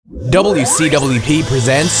WCWP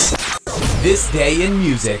presents This Day in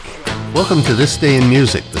Music. Welcome to This Day in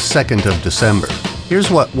Music, the 2nd of December.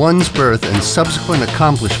 Here's what one's birth and subsequent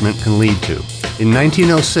accomplishment can lead to. In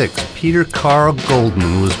 1906, Peter Carl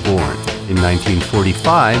Goldman was born. In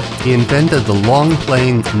 1945, he invented the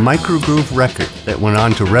long-playing microgroove record that went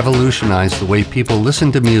on to revolutionize the way people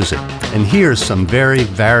listen to music. And here's some very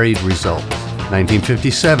varied results.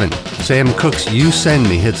 1957, Sam Cooke's You Send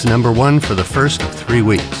Me hits number 1 for the first of 3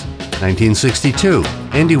 weeks. 1962,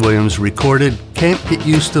 Andy Williams recorded Can't Get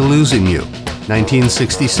Used to Losing You.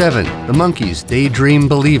 1967, The Monkees' Daydream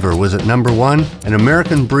Believer was at number 1, and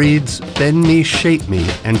American Breed's Bend Me, Shape Me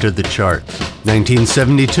entered the charts.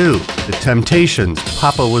 1972, The Temptations'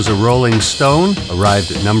 Papa Was a Rolling Stone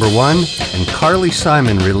arrived at number 1, and Carly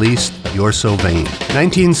Simon released You're So Vain.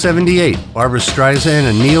 1978, Barbra Streisand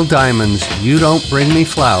and Neil Diamond's You Don't Bring Me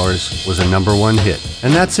Flowers was a number 1 hit.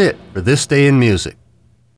 And that's it for This Day in Music.